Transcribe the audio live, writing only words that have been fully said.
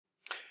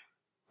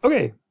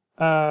Okay,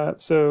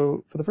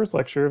 so for the first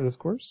lecture of this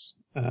course,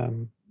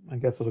 I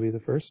guess it'll be the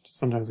first.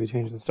 Sometimes we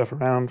change the stuff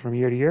around from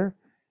year to year.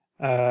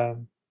 Uh,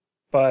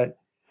 but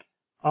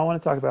I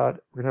want to talk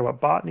about, we're going to talk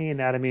about botany,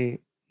 anatomy,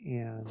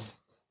 and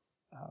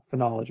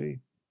phenology.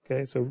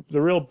 Okay, so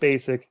the real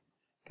basic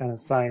kind of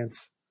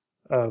science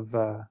of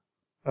the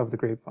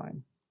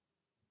grapevine.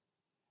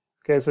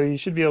 Okay, so you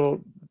should be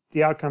able,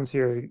 the outcomes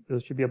here, you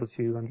should be able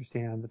to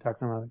understand the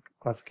taxonomic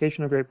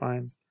classification of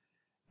grapevines,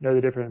 know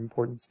the different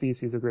important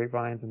species of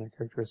grapevines and their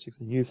characteristics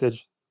and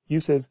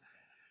uses,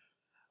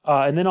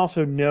 and then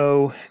also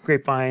know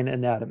grapevine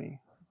anatomy.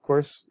 Of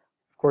course,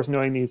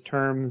 knowing these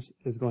terms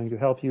is going to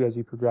help you as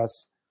you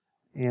progress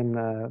in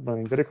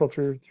learning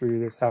viticulture through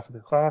this half of the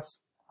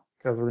class,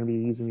 because we're going to be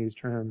using these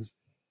terms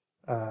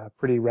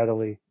pretty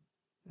readily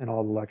in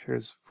all the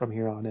lectures from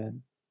here on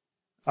in.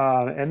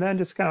 And then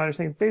just kind of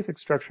understanding basic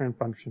structure and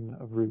function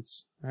of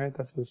roots. Right,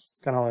 that's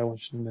kind of all I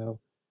want you to know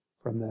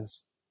from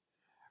this.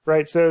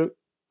 Right, so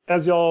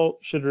as y'all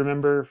should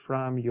remember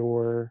from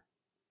your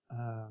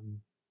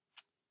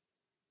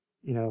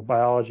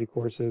biology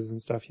courses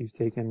and stuff you've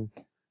taken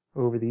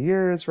over the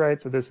years,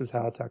 right? So this is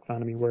how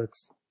taxonomy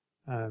works.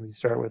 You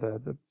start with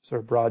the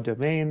sort of broad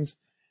domains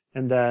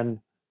and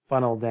then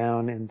funnel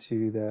down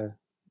into the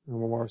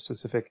more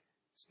specific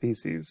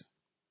species.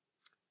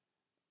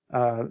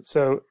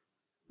 So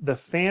the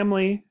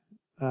family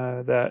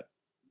that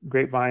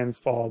grapevines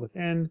fall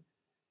within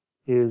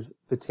is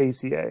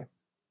Vitaceae.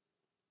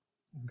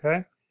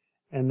 Okay?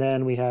 And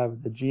then we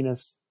have the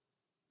genus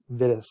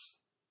Vitis.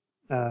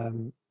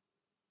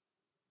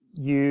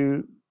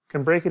 You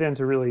can break it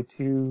into really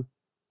two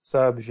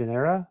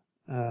subgenera.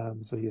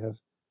 So you have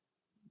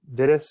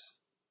Vitis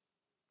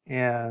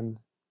and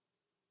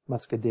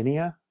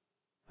Muscadinia,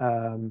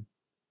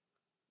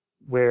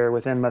 where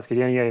within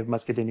Muscadinia you have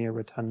Muscadinia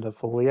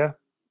rotundifolia.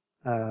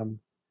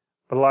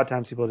 But a lot of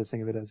times people just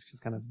think of it as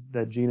just kind of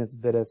the genus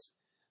Vitis.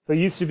 So it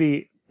used to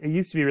be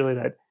really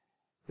that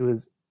it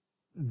was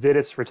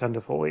Vitis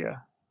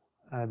rotundifolia,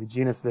 the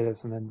genus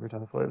Vitis and then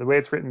rotundifolia. The way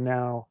it's written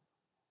now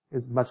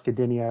is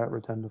Muscadinia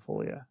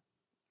rotundifolia.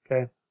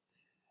 Okay.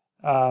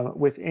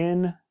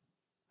 Within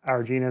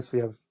our genus, we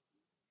have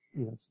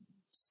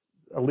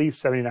at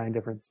least 79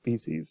 different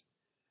species.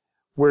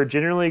 We're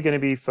generally going to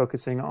be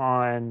focusing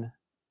on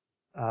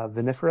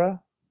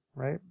vinifera,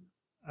 right?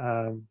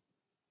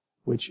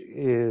 Which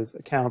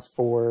accounts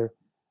for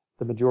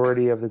the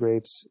majority of the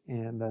grapes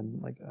in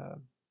then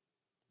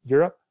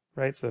Europe,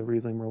 right? So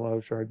Riesling,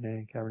 Merlot,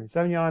 Chardonnay, Cabernet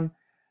Sauvignon.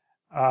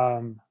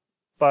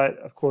 But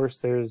of course,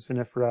 there's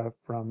vinifera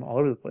from all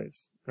over the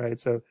place, right?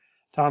 So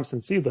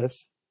Thompson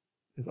seedless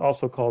is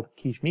also called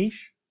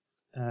Kishmish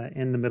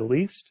in the Middle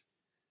East,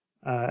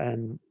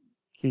 and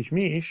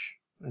Kishmish,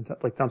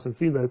 like Thompson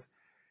seedless,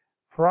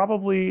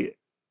 probably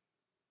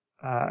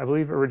I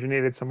believe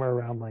originated somewhere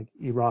around like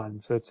Iran.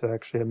 So it's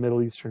actually a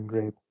Middle Eastern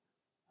grape.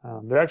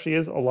 There actually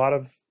is a lot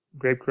of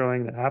grape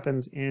growing that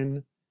happens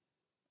in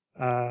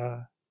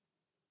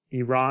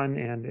Iran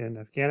and in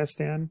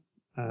Afghanistan.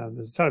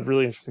 There's a ton of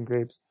really interesting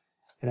grapes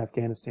in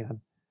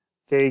Afghanistan.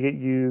 They get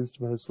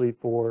used mostly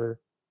for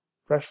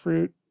fresh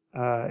fruit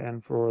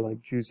and for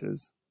like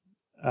juices.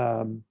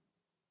 Yeah.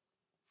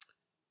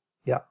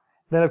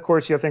 Then of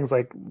course you have things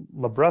like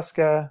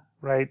Labrusca,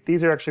 right?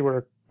 These are actually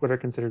what are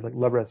considered like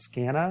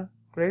Labruscana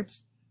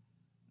grapes.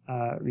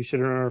 You should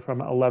remember from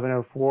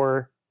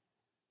 1104,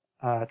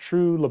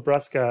 true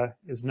Labrusca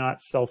is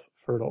not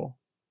self-fertile,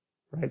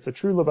 right? So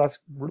true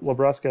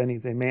Labrusca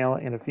needs a male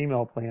and a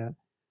female plant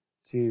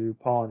to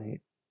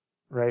pollinate,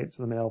 right?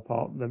 So the male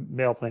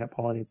plant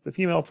pollinates the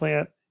female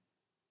plant,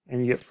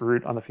 and you get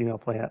fruit on the female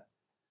plant.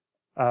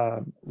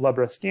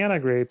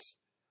 Labruscana grapes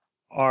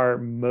are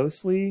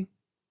mostly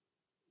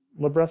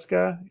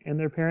Labrusca in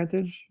their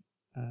parentage,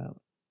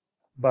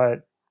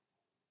 but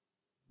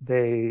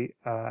they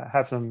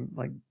have some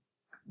like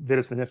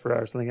Vitis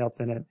vinifera or something else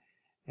in it,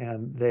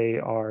 and they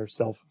are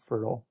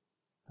self-fertile,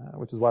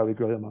 which is why we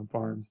grow them on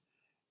farms.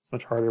 It's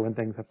much harder when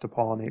things have to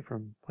pollinate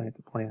from plant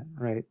to plant,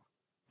 right?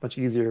 Much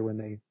easier when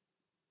they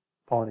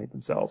pollinate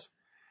themselves.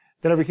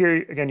 Then over here,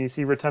 again, you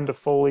see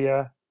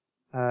rotundifolia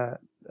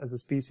as a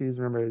species.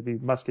 Remember, it'd be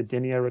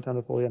Muscadinia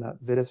rotundifolia,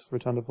 not Vitis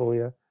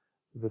rotundifolia.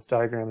 So this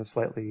diagram is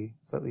slightly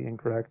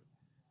incorrect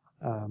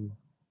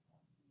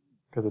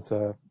because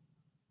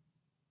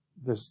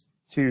there's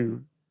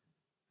two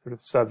sort of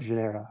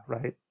subgenera,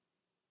 right?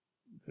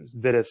 There's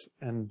Vitis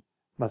and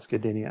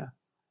Muscadinia.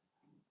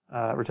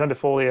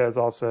 Rotundifolia is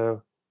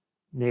also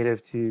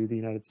native to the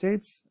United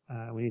States.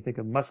 When you think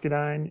of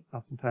muscadine,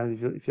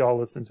 oftentimes if you all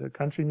listen to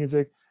country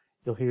music,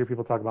 you'll hear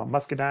people talk about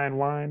muscadine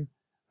wine.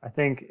 I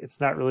think it's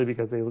not really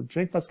because they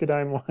drink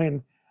muscadine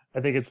wine. I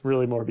think it's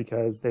really more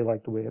because they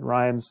like the way it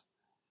rhymes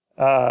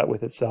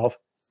with itself.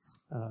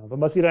 But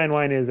muscadine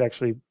wine is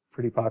actually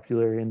pretty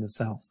popular in the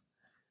South.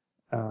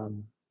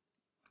 Again,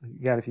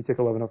 if you took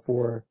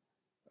 1104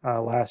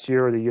 last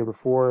year or the year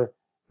before,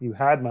 you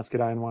had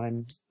muscadine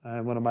wine.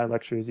 In one of my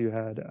lectures, you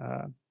had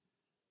a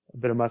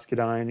bit of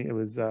muscadine. It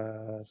was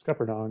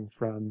Scuppernong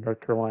from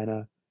North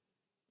Carolina,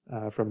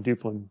 from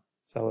Duplin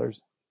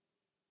cellars.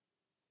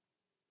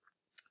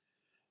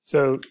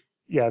 So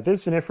yeah,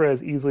 Vis vinifera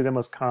is easily the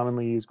most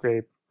commonly used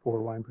grape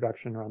for wine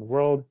production around the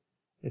world.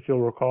 If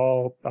you'll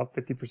recall, about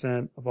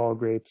 50% of all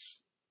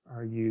grapes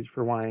are used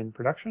for wine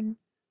production,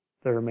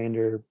 the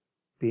remainder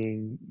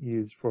being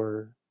used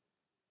for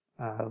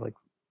like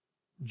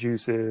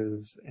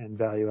juices and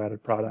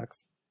value-added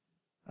products,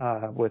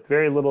 with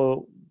very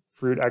little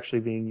fruit actually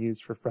being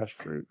used for fresh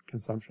fruit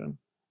consumption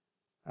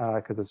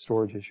because of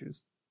storage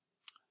issues.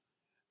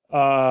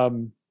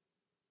 And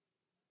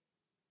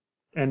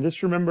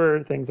just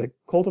remember things like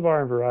cultivar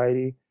and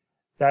variety,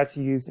 that's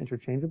used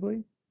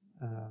interchangeably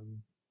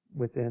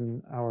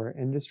within our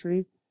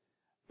industry.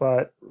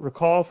 But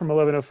recall from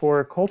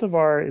 1104,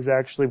 cultivar is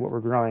actually what we're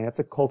growing. That's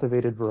a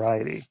cultivated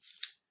variety,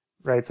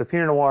 right? So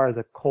Pinot Noir is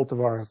a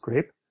cultivar of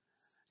grape,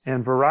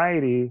 and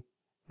variety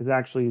is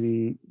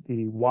actually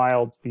the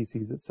wild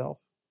species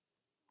itself,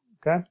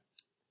 okay?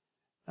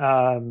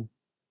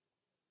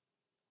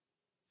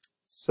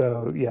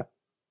 So yeah.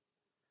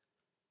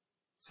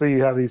 So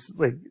you have these,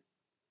 like,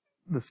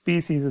 the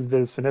species is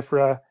Vis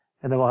vinifera,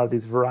 and then we'll have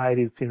these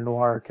varieties, Pinot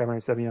Noir,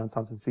 Cabernet Sauvignon,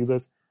 Thompson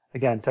Seedless.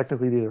 Again,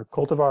 technically these are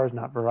cultivars,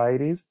 not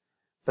varieties,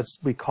 but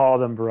we call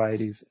them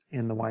varieties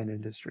in the wine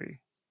industry.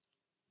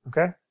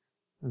 Okay?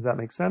 Does that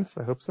make sense?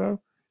 I hope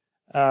so.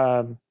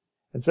 And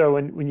so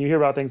when you hear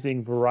about things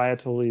being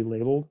varietally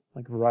labeled,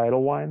 like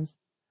varietal wines,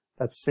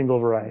 that's single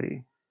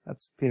variety.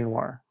 That's Pinot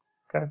Noir.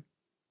 Okay?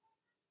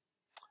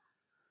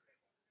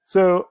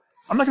 So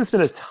I'm not going to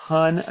spend a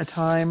ton of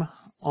time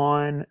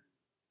on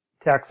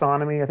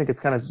taxonomy. I think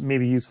it's kind of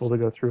maybe useful to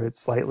go through it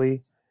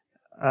slightly.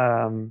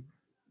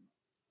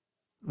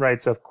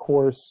 Right, so of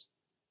course,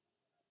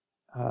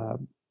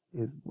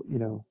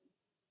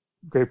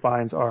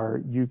 grapevines are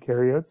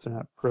eukaryotes, they're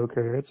not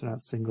prokaryotes, they're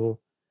not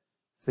single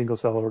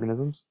cell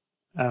organisms.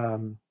 Yeah,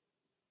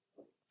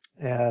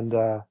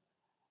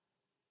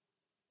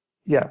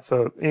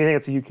 so anything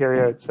that's a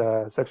eukaryote, it's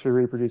a sexually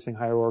reproducing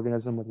higher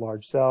organism with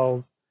large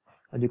cells,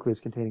 a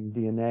nucleus containing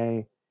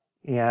DNA,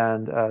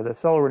 and the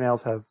cell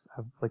organelles have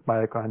like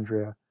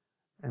mitochondria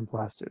and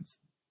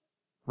plastids,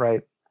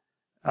 right?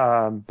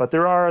 But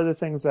there are other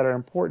things that are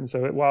important.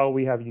 So while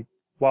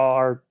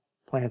our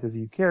plant is a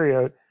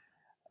eukaryote,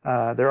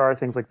 there are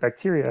things like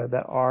bacteria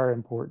that are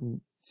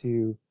important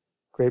to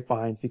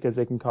grapevines because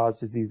they can cause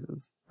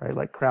diseases, right?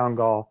 Like crown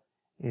gall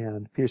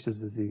and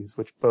Pierce's disease,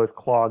 which both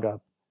clog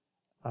up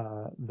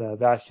the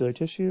vascular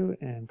tissue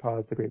and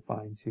cause the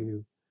grapevine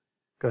to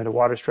go into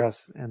water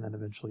stress and then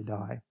eventually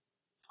die.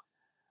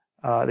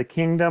 The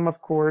kingdom,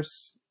 of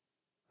course,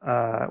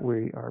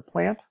 we are a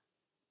plant,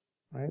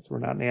 right? So we're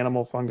not an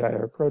animal, fungi,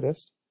 or a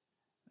protist.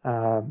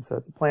 So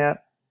it's a plant,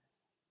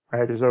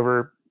 right? There's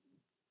over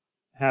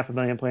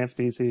 500,000 plant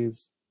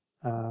species.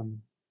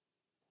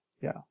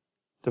 Yeah,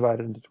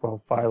 divided into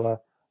 12 phyla.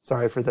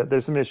 Sorry for that.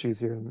 There's some issues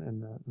here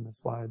in the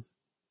slides.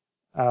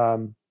 They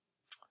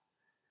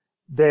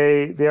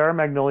are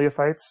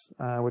magnoliophytes,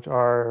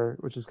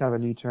 which is kind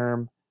of a new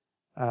term.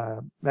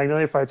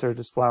 Magnoliophytes are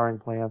just flowering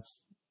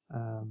plants,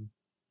 and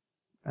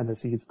the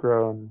seeds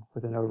grown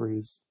within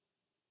ovaries.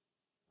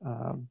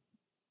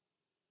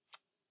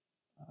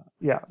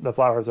 Yeah, the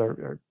flowers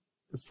are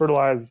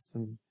fertilized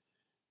and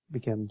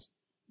becomes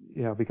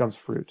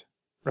fruit,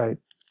 right?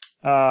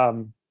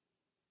 So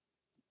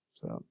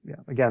yeah,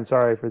 again,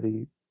 sorry for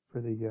the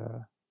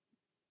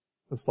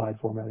slide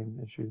formatting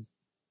issues.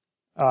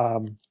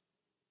 All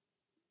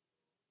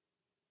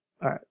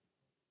right.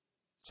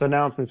 So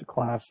now let's move to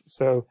class.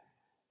 So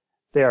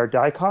they are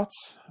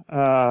dicots,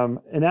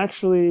 and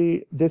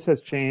actually this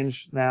has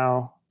changed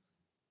now.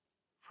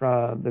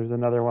 There's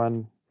another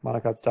one,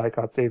 monocots,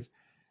 dicots.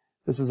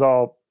 This is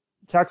all,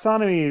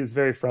 taxonomy is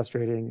very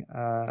frustrating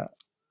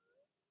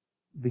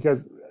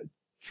because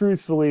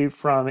truthfully,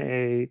 from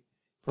a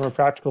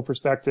practical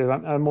perspective,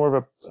 I'm more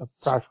of a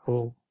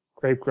practical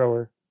grape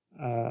grower.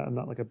 I'm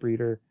not like a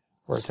breeder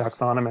or a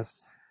taxonomist.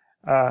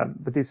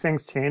 But these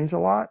things change a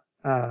lot.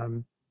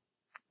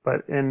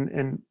 But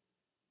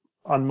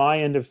on my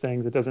end of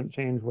things, it doesn't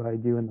change what I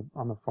do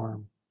on the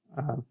farm.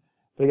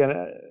 But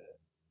again,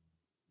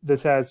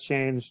 this has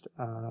changed,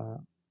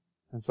 and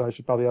so I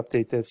should probably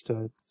update this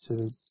to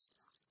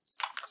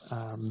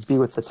be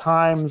with the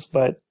times.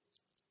 But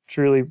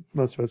truly,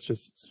 most of us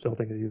just still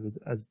think of these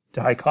as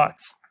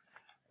dicots,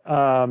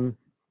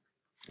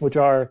 which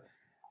are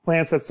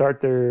plants that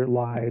start their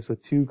lives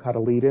with two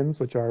cotyledons,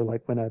 which are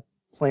like when a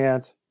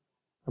plant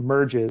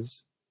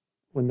emerges,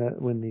 when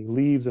the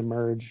leaves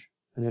emerge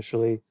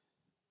initially,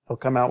 they'll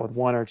come out with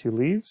one or two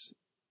leaves,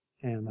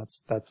 and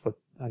that's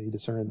how you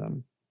discern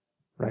them,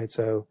 right?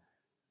 So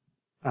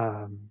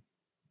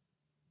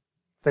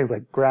things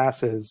like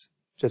grasses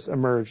just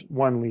emerge,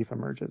 one leaf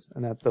emerges,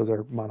 and those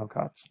are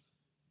monocots.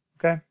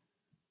 Okay.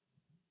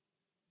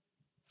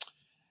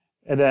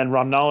 And then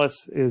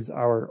Rhamnalis is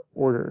our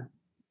order.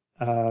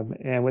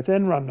 And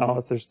within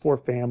Rhamnalis, there's 4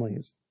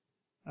 families.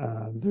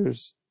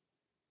 There's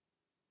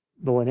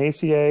the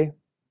Linaceae,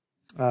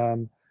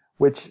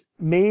 which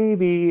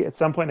maybe at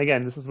some point,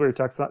 again, this is where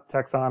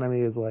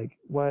taxonomy is like,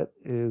 what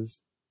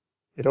is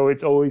it?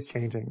 It's always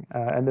changing.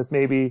 And this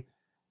may be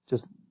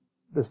just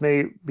this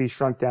may be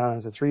shrunk down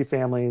into 3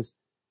 families,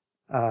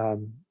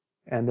 and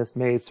this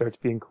may start to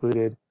be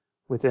included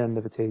within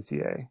the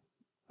Vitaceae.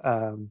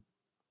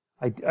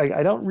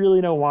 I don't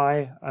really know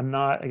why. I'm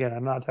not a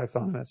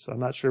taxonomist, so I'm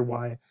not sure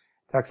why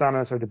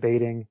taxonomists are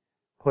debating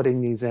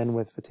putting these in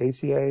with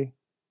Vitaceae.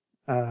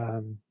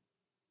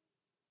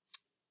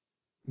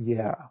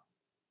 Yeah,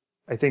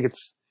 I think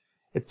it's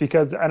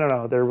because, I don't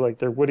know,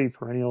 they're woody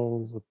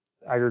perennials with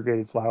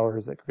aggregated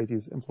flowers that create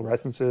these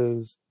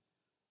inflorescences.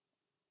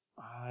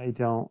 I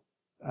don't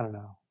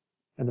know,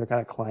 and they're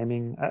kind of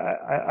climbing.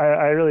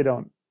 I really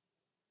don't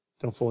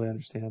fully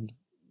understand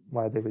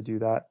why they would do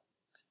that.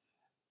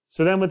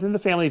 So then within the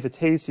family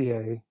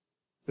Vitaceae,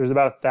 there's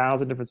about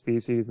 1,000 different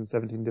species and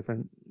 17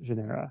 different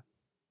genera,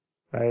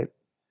 right?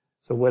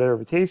 So what are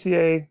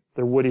Vitaceae?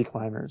 They're woody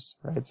climbers,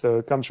 right? So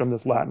it comes from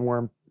this Latin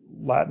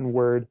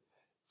word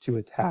to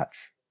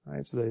attach,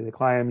 right? So they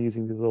climb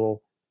using these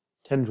little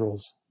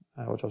tendrils,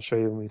 which I'll show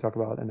you when we talk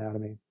about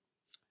anatomy.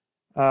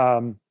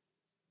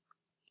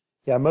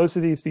 Yeah, most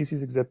of these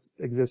species exist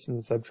in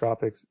the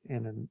subtropics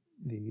and in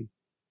the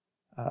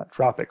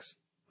tropics.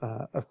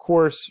 Of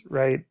course,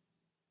 right,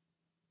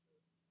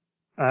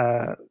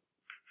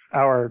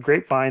 our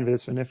grapevine,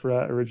 Vitis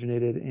vinifera,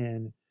 originated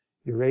in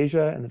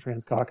Eurasia and the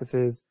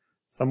Transcaucasus,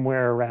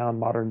 somewhere around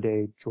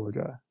modern-day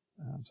Georgia.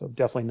 So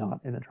definitely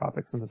not in the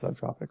tropics and the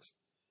subtropics.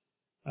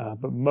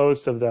 But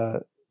most of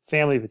the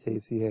family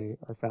Vitaceae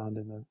are found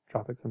in the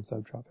tropics and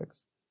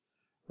subtropics,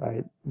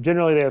 right?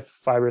 Generally, they have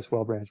fibrous,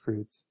 well-branched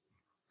roots,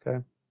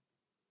 okay?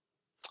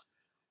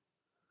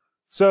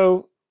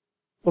 So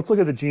let's look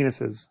at the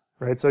genuses,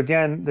 right? So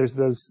again, there's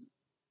those,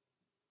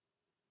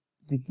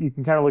 you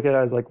can kind of look at it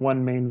as like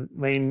one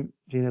main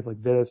genus like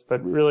Vitis,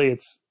 but really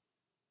it's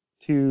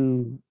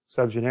 2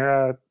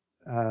 subgenera,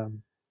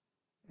 and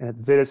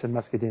it's Vitis and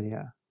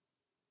Muscadinia,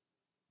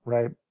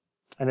 right?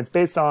 And it's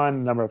based on a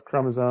number of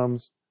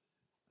chromosomes.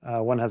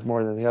 One has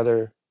more than the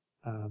other.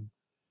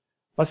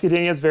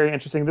 Muscadinia is very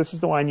interesting. This is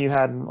the wine you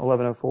had in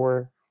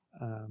 1104.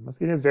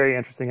 Muscadinia is very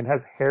interesting. It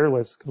has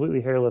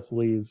completely hairless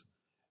leaves.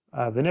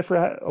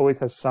 Vinifera always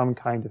has some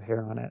kind of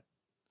hair on it.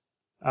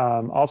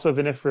 Also,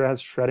 vinifera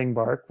has shredding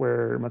bark,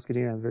 where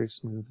Muscadinia has very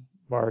smooth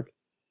bark,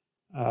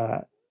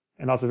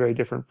 and also very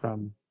different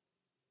from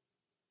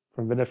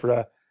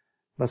vinifera.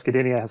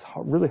 Muscadinia has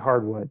really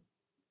hard wood.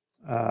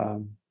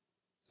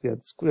 So yeah,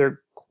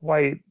 they're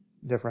quite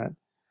different.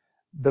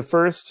 The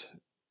first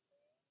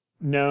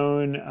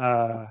known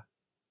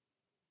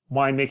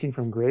winemaking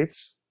from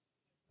grapes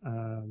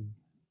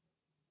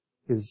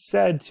is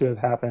said to have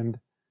happened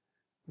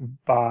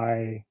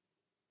by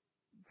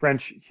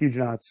French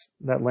Huguenots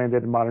that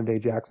landed in modern-day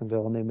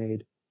Jacksonville, and they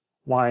made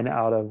wine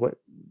out of what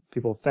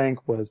people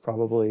think was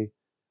probably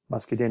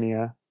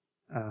Muscadinia.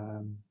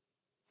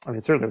 I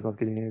mean, certainly it was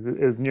Muscadinia.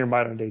 It was near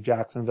modern-day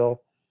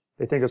Jacksonville.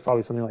 They think it was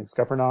probably something like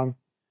Scuppernong,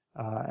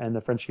 and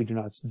the French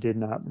Huguenots did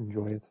not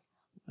enjoy it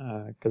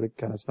because it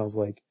kind of smells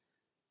like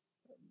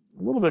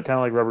a little bit kind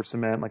of like rubber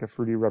cement, like a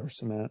fruity rubber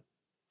cement.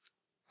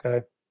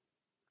 Okay.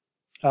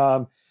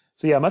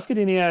 So yeah,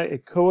 Muscadinia,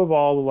 it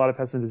co-evolved a lot of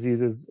pests and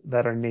diseases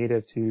that are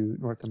native to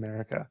North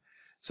America.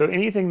 So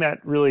anything that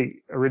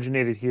really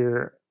originated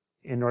here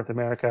in North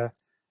America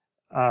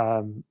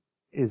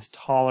is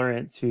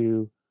tolerant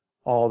to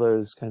all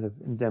those kind of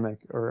endemic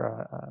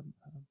or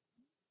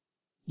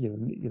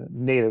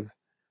native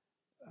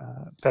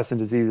pests and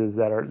diseases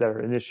that are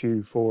an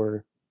issue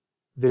for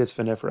Vitis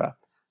vinifera.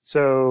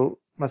 So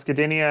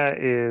Muscadinia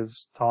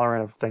is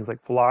tolerant of things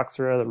like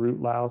phylloxera, the root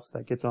louse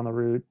that gets on the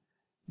root,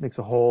 makes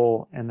a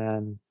hole, and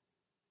then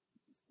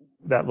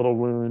that little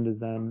wound is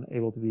then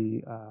able to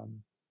be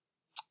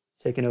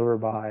taken over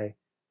by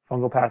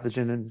fungal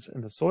pathogens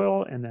in the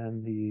soil, and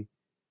then the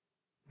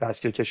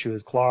vascular tissue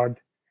is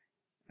clogged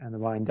and the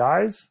vine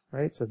dies,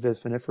 right? So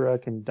Vitis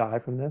vinifera can die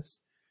from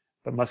this,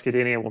 but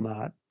Muscadinia will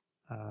not,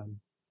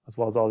 as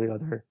well as all the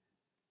other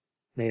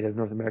native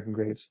North American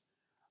grapes.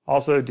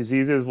 Also,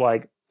 diseases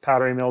like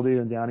powdery mildew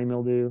and downy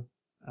mildew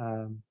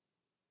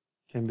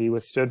can be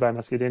withstood by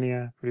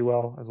Muscadinia pretty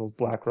well, as well as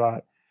black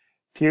rot.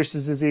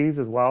 Pierce's disease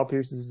as well.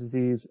 Pierce's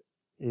disease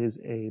is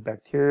a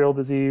bacterial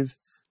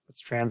disease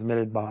that's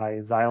transmitted by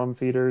xylem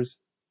feeders.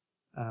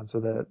 So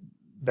the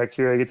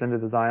bacteria gets into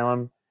the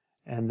xylem,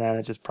 and then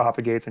it just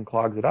propagates and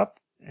clogs it up.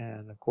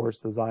 And of course,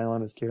 the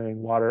xylem is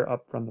carrying water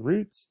up from the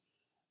roots.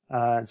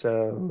 And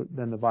so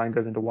then the vine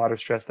goes into water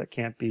stress that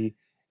can't be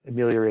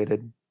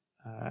ameliorated,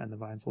 and the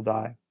vines will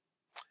die.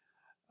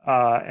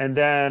 And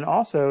then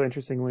also,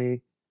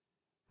 interestingly,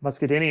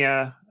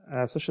 Muscadinia,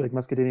 especially like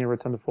Muscadinia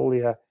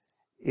rotundifolia,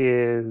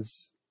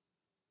 is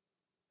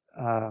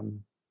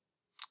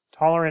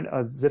tolerant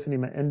of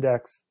Xiphinema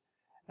index,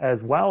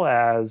 as well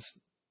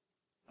as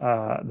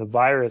the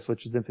virus,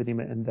 which is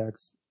Xiphinema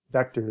index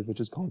vectors, which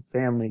is called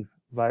family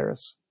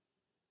virus.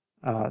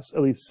 So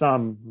at least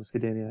some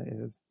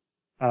Muscadinia is.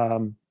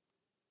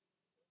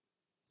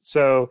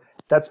 So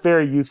that's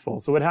very useful.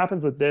 So what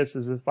happens with this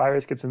is this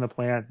virus gets in the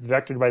plant, it's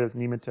vectored by this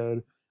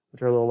nematode,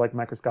 which are little like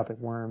microscopic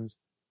worms.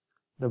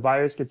 The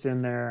virus gets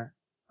in there,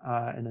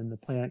 and then the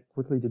plant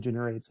quickly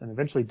degenerates and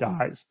eventually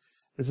dies.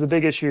 This is a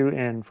big issue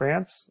in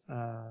France.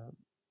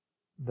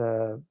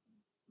 The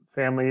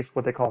family,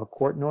 what they call a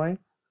courtenay,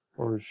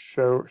 or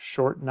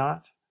short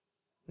knot,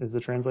 is the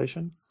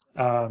translation,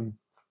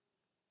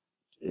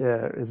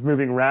 is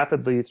moving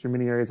rapidly through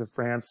many areas of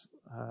France,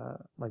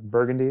 like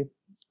Burgundy.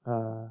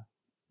 I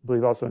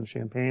believe also in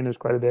Champagne there's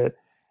quite a bit,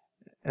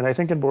 and I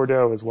think in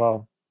Bordeaux as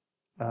well.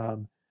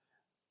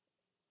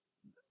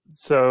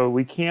 So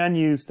we can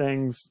use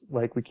things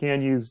like we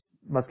can use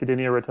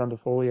Muscadinia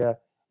rotundifolia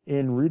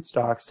in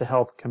rootstocks to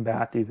help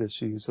combat these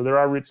issues. So there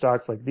are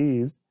rootstocks like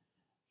these,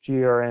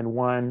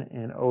 GRN1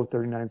 and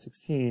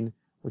O3916,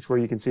 which where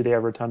you can see they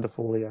have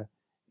rotundifolia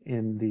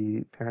in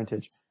the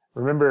parentage.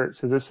 Remember,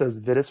 so this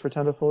says Vitis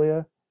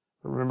rotundifolia.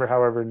 Remember,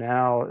 however,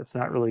 now it's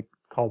not really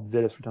called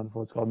Vitis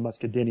rotundifolia, it's called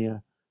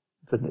Muscadinia.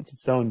 It's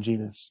its own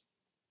genus.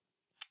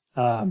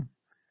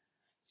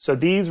 So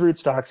these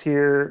rootstocks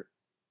here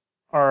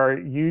are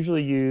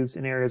usually used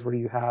in areas where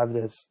you have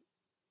this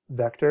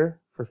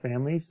vector for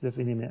family,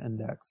 Ziphinia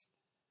index.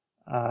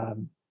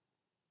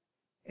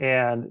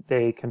 And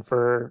they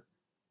confer,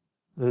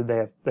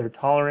 they're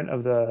tolerant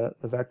of the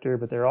vector,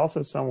 but they're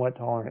also somewhat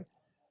tolerant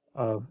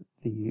of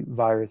the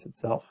virus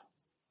itself.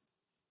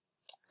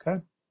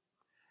 Okay.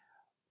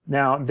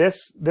 Now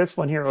this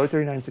one here,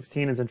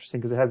 O3916, is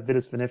interesting because it has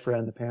Vitis vinifera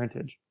in the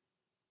parentage,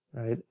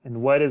 right?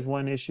 And what is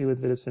one issue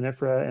with Vitis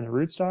vinifera in a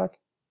rootstock,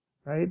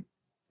 right?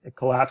 It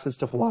collapses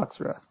to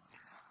phylloxera.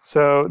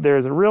 So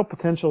there's a real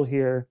potential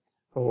here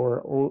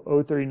for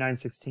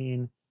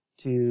O3916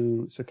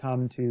 to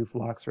succumb to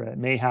phylloxera. It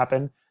may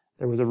happen.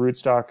 There was a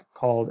rootstock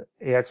called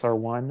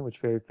AXR1, which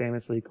very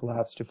famously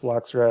collapsed to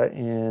phylloxera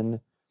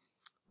in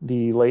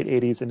the late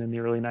 80s and in the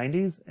early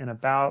 90s, and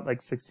about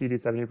like 60 to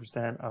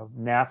 70% of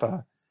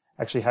Napa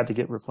actually had to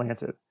get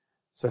replanted.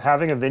 So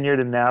having a vineyard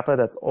in Napa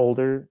that's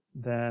older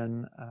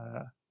than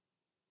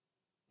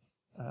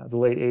the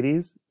late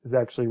 80s is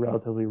actually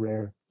relatively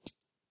rare.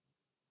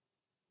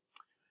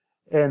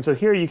 And so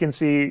here you can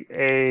see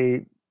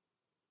a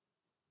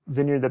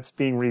vineyard that's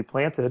being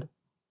replanted,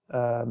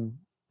 and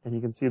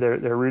you can see their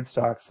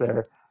rootstocks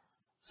there.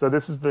 So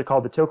this is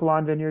called the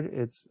Tokelon vineyard.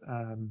 It's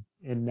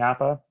in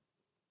Napa.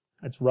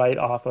 It's right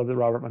off of the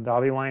Robert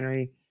Mondavi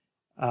winery.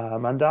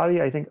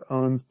 Mondavi, I think,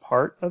 owns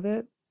part of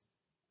it,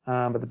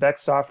 but the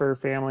Beckstoffer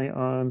family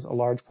owns a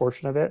large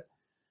portion of it.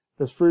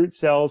 This fruit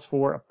sells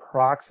for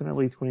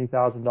approximately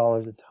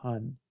 $20,000 a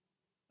ton.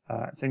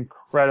 It's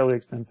incredibly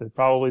expensive.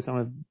 Probably it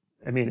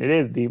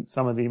is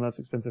some of the most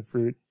expensive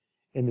fruit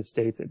in the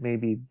States. It may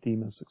be the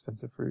most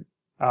expensive fruit.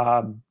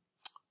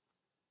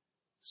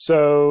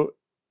 So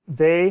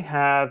they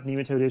have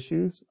nematode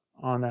issues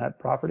on that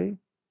property.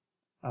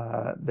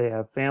 They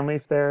have fan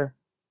leaf there.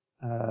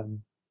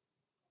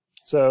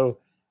 So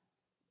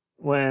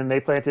when they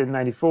planted in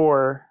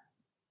 94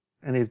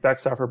 and these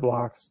Beckstoffer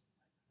blocks,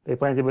 they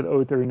planted with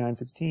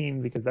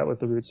O3916 because that was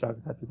the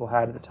rootstock that people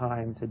had at the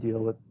time to deal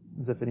with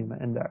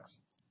Ziphinia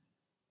index.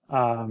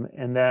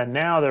 And then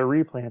now they're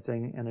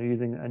replanting and they're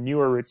using a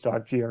newer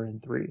rootstock,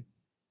 GRN3,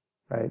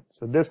 right?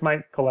 So this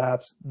might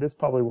collapse. This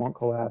probably won't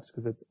collapse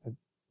because I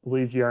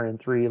believe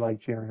GRN3,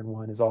 like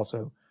GRN1, is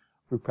also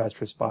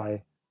rupestris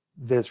by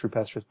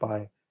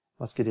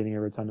Muscadinia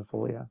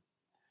rotundifolia.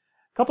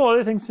 A couple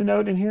other things to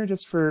note in here,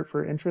 just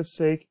for interest's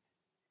sake.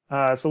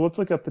 So let's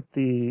look up at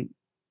the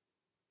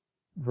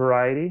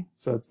variety.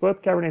 So it's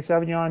both Cabernet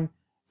Sauvignon,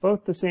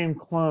 both the same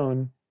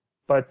clone,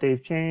 but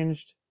they've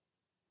changed.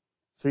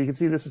 So you can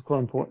see this is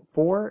clone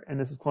 0.4 and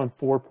this is clone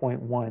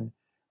 4.1.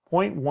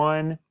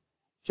 0.1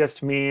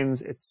 just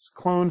means it's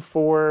clone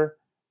 4,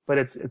 but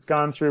it's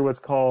gone through what's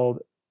called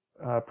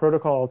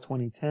Protocol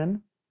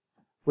 2010,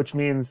 which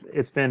means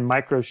it's been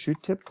micro shoot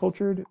tip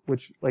cultured,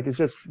 which is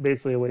just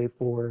basically a way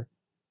for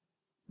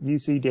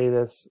UC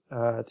Davis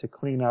to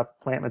clean up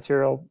plant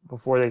material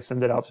before they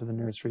send it out to the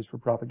nurseries for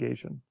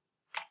propagation.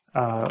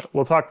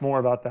 We'll talk more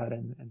about that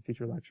in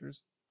future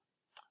lectures.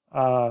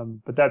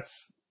 But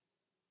that's,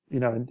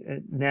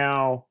 and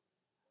now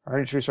our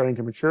industry is starting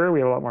to mature. We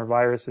have a lot more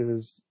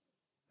viruses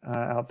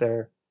out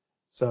there,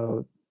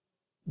 so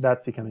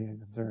that's becoming a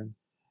concern.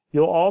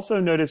 You'll also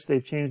notice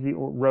they've changed the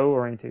row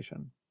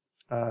orientation.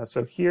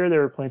 So here they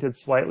were planted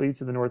slightly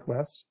to the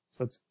northwest,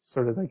 so it's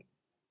sort of like,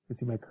 you can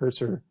see my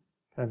cursor,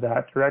 kind of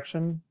that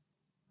direction,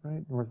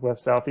 right?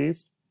 Northwest,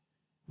 southeast.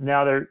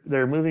 Now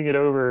they're moving it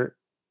over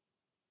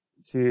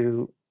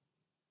to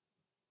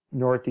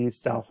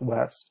northeast,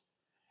 southwest.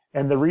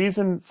 And the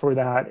reason for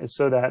that is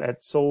so that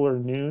at solar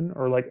noon,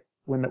 or like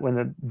when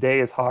the day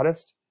is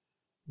hottest,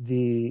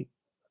 the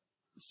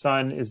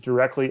sun is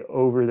directly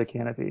over the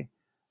canopy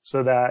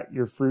so that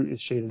your fruit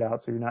is shaded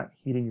out, so you're not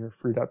heating your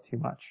fruit up too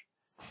much.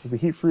 If we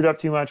heat fruit up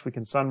too much, we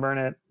can sunburn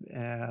it,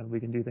 and we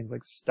can do things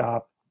like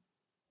stop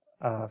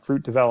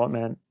fruit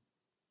development,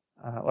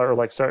 or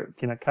like start,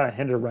 kind of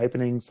hinder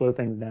ripening, slow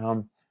things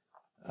down.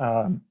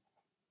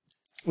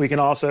 We can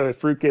also, if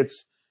fruit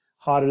gets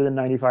hotter than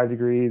 95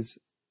 degrees,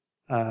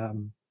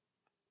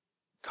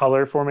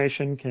 color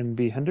formation can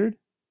be hindered.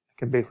 It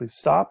can basically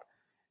stop.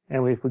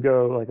 And if we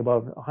go like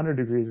above 100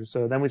 degrees or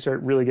so, then we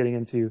start really getting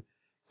into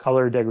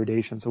color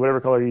degradation. So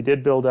whatever color you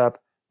did build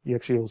up, you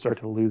actually will start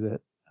to lose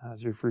it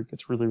as your fruit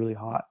gets really, really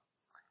hot.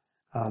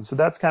 So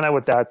that's kind of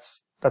what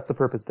that's the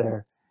purpose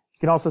there. You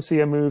can also see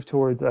a move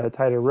towards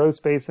tighter row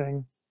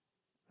spacing.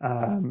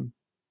 And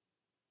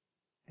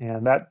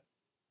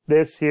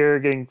this here,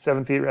 getting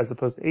 7 feet as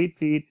opposed to 8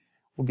 feet,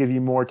 will give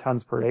you more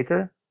tons per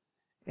acre.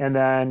 And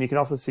then you can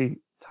also see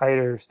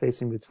tighter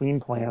spacing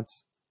between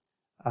plants.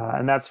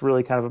 And that's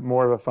really kind of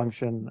more of a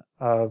function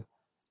of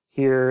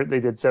here they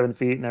did 7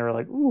 feet and they were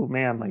like, ooh,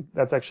 man, like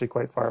that's actually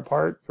quite far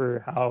apart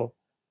for how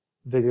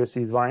vigorous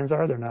these vines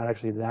are. They're not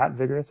actually that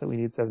vigorous that we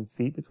need 7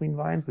 feet between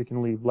vines. We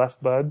can leave less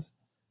buds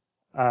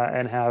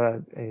and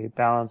have a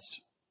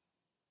balanced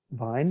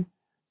vine.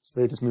 So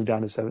they just moved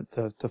down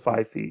to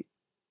 5 feet.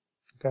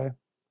 Okay.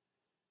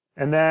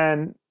 And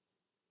then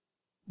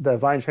the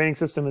vine training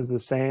system is the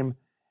same.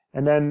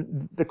 And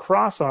then the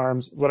cross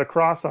arms, what a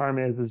cross arm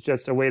is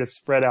just a way to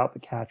spread out the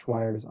catch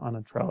wires on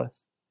a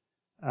trellis.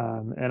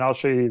 And I'll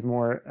show you these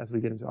more as we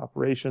get into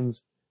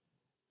operations.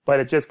 But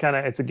it just kind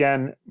of, it's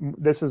again,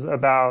 this is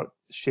about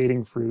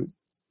shading fruit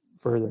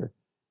further,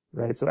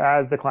 right? So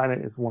as the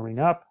climate is warming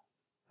up,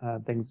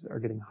 things are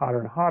getting hotter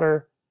and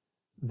hotter,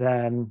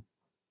 then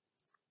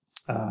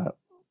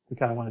we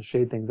kind of want to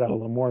shade things out a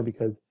little more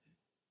because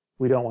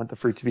we don't want the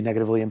fruit to be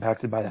negatively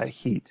impacted by that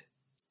heat.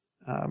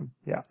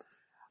 Yeah.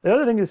 The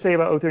other thing to say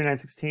about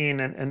 03916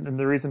 and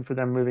the reason for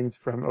them moving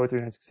from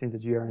 03916 to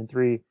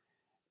GRN3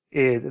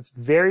 is it's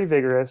very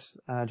vigorous.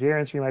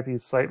 GRN3 might be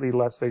slightly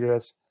less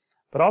vigorous,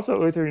 but also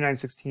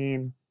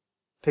 03916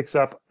 picks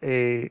up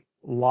a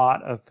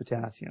lot of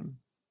potassium.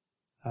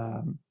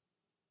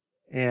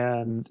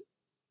 And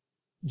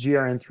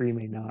GRN3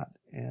 may not.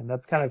 And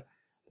that's kind of,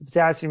 the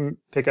potassium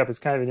pickup is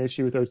kind of an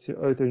issue with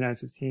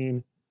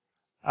 03916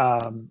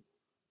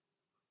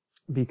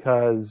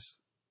 because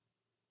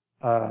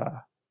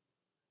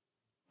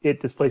it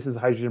displaces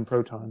hydrogen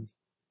protons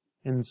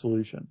in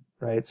solution,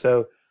 right?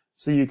 So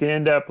you can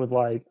end up with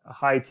like a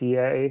high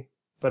TA,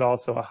 but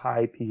also a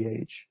high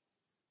pH,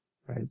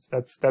 right? So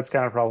that's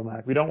kind of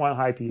problematic. We don't want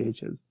high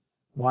pHs.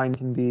 Wine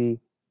can be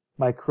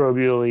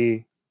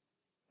microbially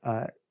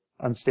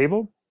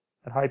unstable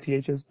at high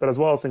pHs, but as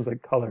well as things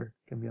like color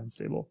can be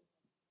unstable.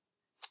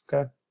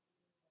 Okay.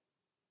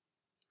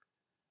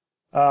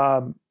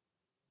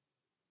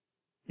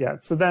 Yeah,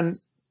 so then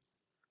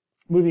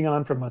moving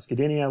on from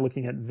Muscadinia,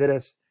 looking at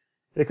Vitis,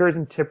 it occurs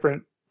in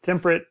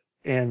temperate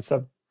and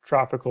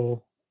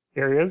subtropical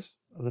areas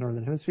of the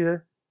Northern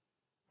Hemisphere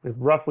with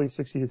roughly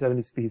 60 to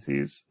 70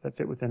 species that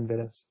fit within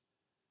Vitis.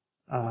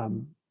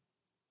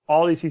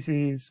 All these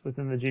species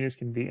within the genus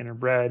can be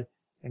interbred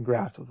and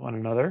graft with one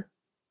another.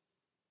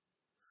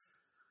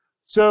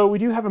 So we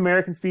do have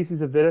American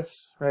species of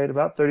Vitis, right?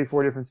 About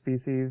 34 different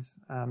species.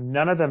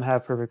 None of them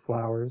have perfect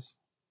flowers.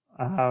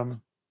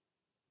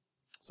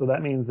 So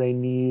that means they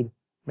need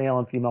male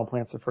and female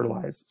plants to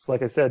fertilize. So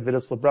like I said,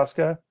 Vitis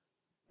labrusca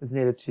is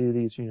native to the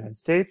Eastern United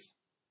States.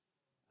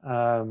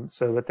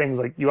 So with things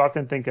like, you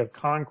often think of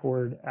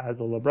Concord as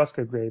a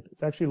labrusca grape.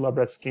 It's actually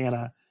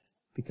labruscana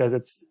because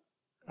it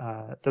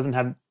doesn't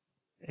have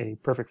a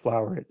perfect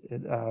flower.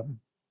 It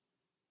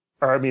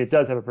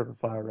does have a perfect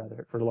flower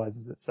rather. It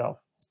fertilizes itself.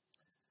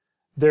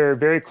 They're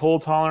very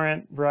cold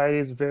tolerant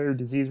varieties, very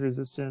disease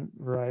resistant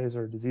varieties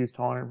or disease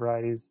tolerant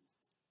varieties.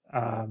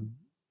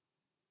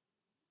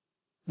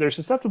 They're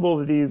susceptible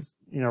to these,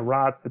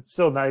 rots, but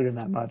still not even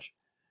that much.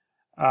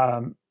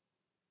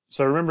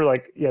 So remember,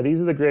 like, yeah, these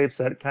are the grapes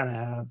that kind of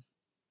have,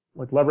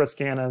 like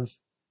labruscanas,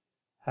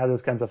 have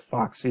those kinds of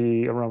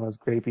foxy aromas,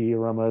 grapey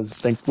aromas.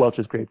 Think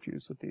Welch's grape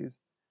juice with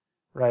these,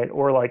 right?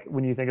 Or like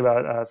when you think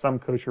about some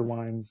kosher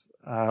wines,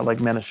 like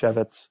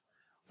Manischewitz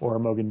or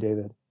Mogen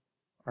David,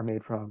 are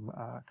made from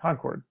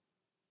Concord.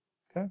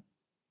 Okay.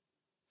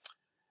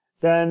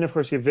 Then, of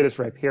course, you have Vitis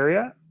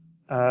riparia,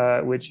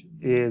 which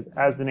is,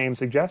 as the name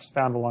suggests,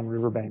 found along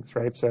riverbanks,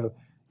 right? So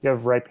you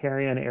have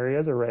riparian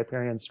areas or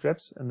riparian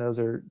strips, and those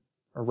are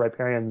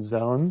riparian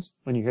zones.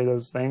 When you hear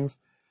those things,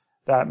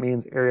 that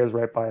means areas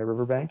right by a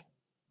riverbank.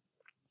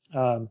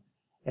 And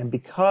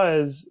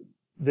because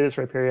Vitis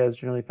riparia is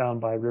generally found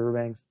by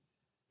riverbanks,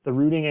 the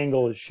rooting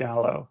angle is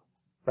shallow,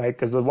 right?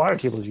 Because the water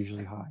table is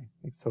usually high.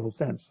 Makes total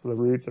sense. So the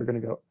roots are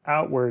going to go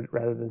outward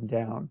rather than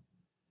down,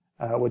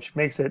 which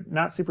makes it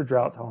not super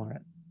drought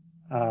tolerant.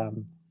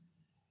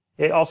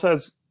 It also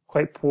has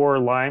quite poor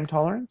lime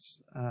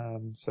tolerance.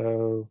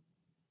 So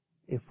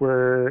if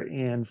we're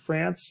in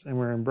France and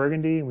we're in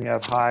Burgundy and we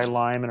have high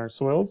lime in our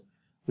soils,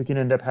 we can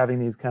end up having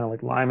these kind of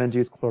like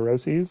lime-induced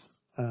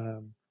chloroses.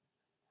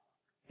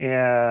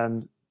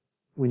 And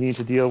we need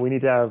to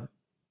have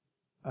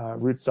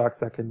rootstocks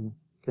that can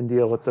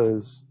deal with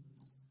those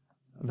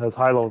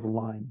high levels of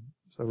lime.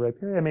 So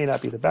riparia may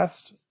not be the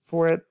best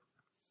for it,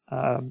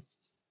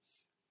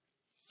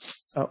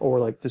 or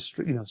like just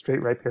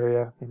straight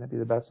riparia may not be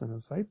the best in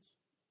those sites.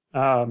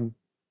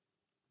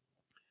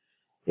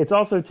 It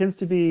also tends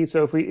to be,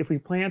 so if we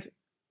plant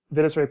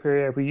Vitis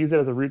riparia, if we use it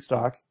as a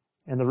rootstock,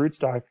 and the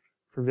rootstock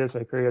for Vitis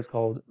riparia is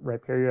called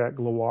Riparia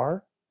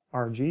gloire,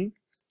 RG.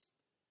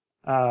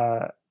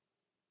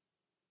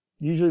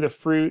 Usually the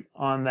fruit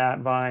on that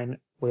vine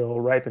will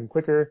ripen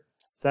quicker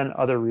than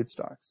other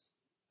rootstocks,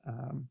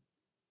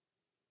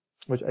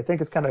 which I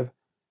think is kind of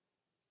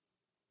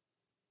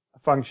a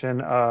function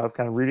of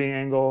kind of rooting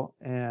angle,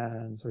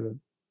 and sort of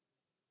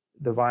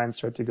the vines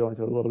start to go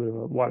into a little bit of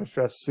a water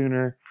stress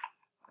sooner,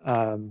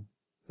 so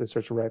they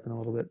start to ripen a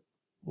little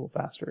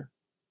faster.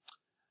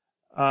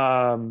 But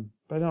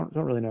I don't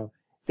really know.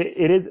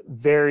 It is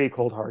very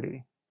cold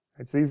hardy.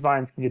 Right? So these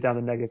vines can get down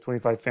to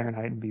 -25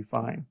 Fahrenheit and be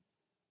fine.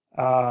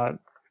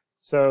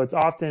 So it's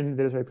often,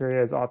 Vitis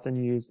riparia is often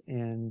used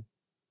in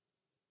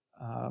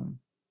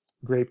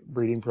grape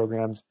breeding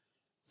programs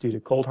due to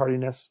cold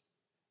hardiness.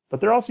 But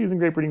they're also using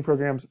grape breeding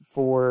programs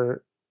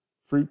for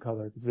fruit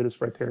color, because Vitis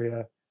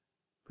riparia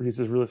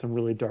produces some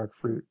really dark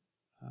fruit.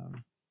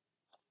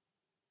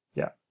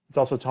 Yeah, it's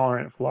also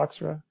tolerant of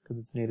phylloxera because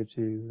it's native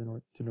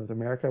to North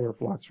America, where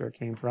phylloxera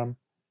came from.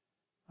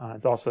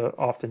 It's also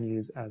often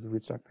used as a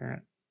rootstock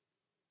parent.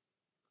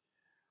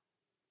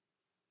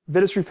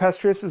 Vitis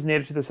rupestris is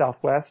native to the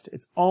Southwest.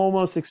 It's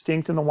almost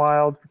extinct in the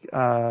wild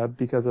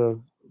because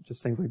of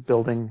just things like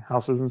building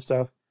houses and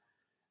stuff.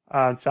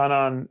 It's found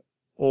on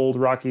old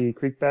rocky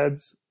creek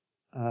beds.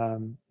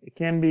 It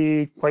can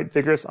be quite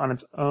vigorous on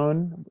its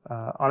own.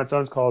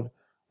 It's called,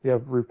 we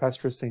have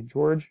Rupestris St.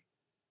 George.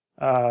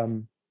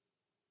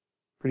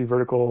 Pretty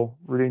vertical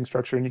rooting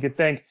structure. And you could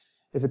think,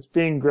 if it's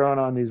being grown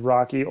on these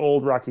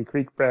old rocky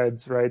creek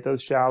beds, right,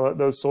 those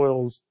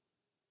soils,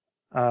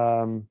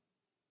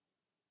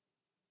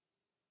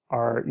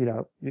 are,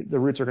 the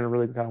roots are going to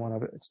really kind of want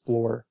to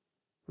explore,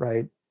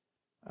 right?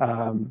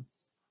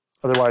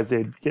 Otherwise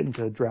they'd get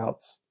into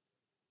droughts.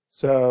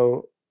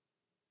 So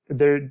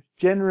they're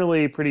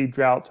generally pretty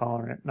drought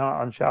tolerant, not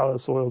on shallow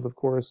soils, of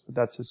course, but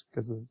that's just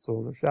because the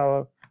soils are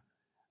shallow.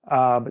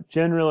 But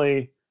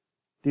generally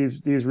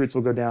these roots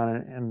will go down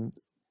and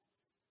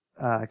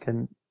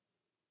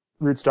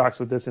rootstocks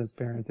with this in its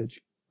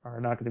parentage are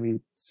not going to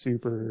be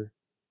super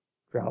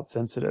drought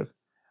sensitive.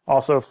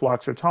 Also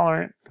phylloxera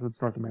tolerant because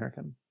it's North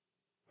American.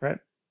 Right?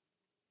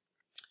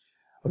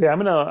 Okay, I'm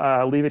going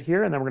to leave it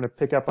here, and then we're going to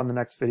pick up on the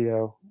next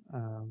video,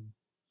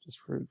 just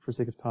for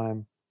sake of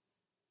time.